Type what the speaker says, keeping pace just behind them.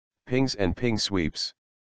Pings and ping sweeps.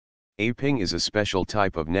 A ping is a special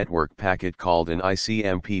type of network packet called an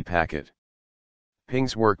ICMP packet.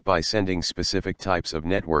 Pings work by sending specific types of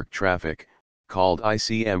network traffic, called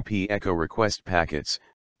ICMP echo request packets,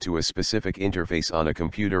 to a specific interface on a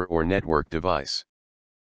computer or network device.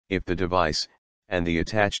 If the device, and the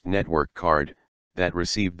attached network card, that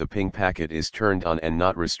received the ping packet is turned on and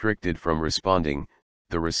not restricted from responding,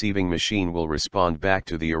 the receiving machine will respond back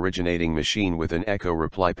to the originating machine with an echo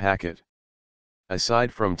reply packet.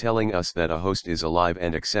 Aside from telling us that a host is alive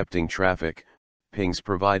and accepting traffic, pings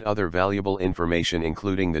provide other valuable information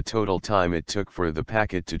including the total time it took for the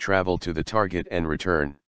packet to travel to the target and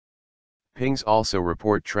return. Pings also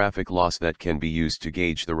report traffic loss that can be used to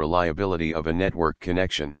gauge the reliability of a network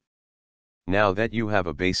connection. Now that you have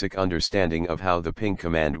a basic understanding of how the ping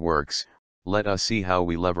command works, let us see how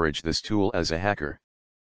we leverage this tool as a hacker.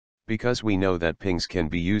 Because we know that pings can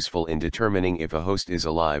be useful in determining if a host is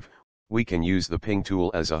alive, we can use the ping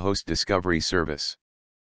tool as a host discovery service.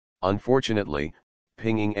 Unfortunately,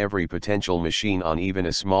 pinging every potential machine on even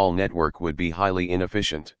a small network would be highly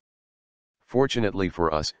inefficient. Fortunately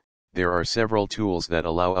for us, there are several tools that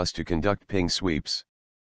allow us to conduct ping sweeps.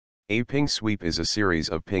 A ping sweep is a series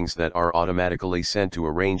of pings that are automatically sent to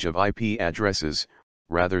a range of IP addresses,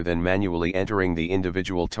 rather than manually entering the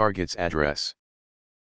individual target's address.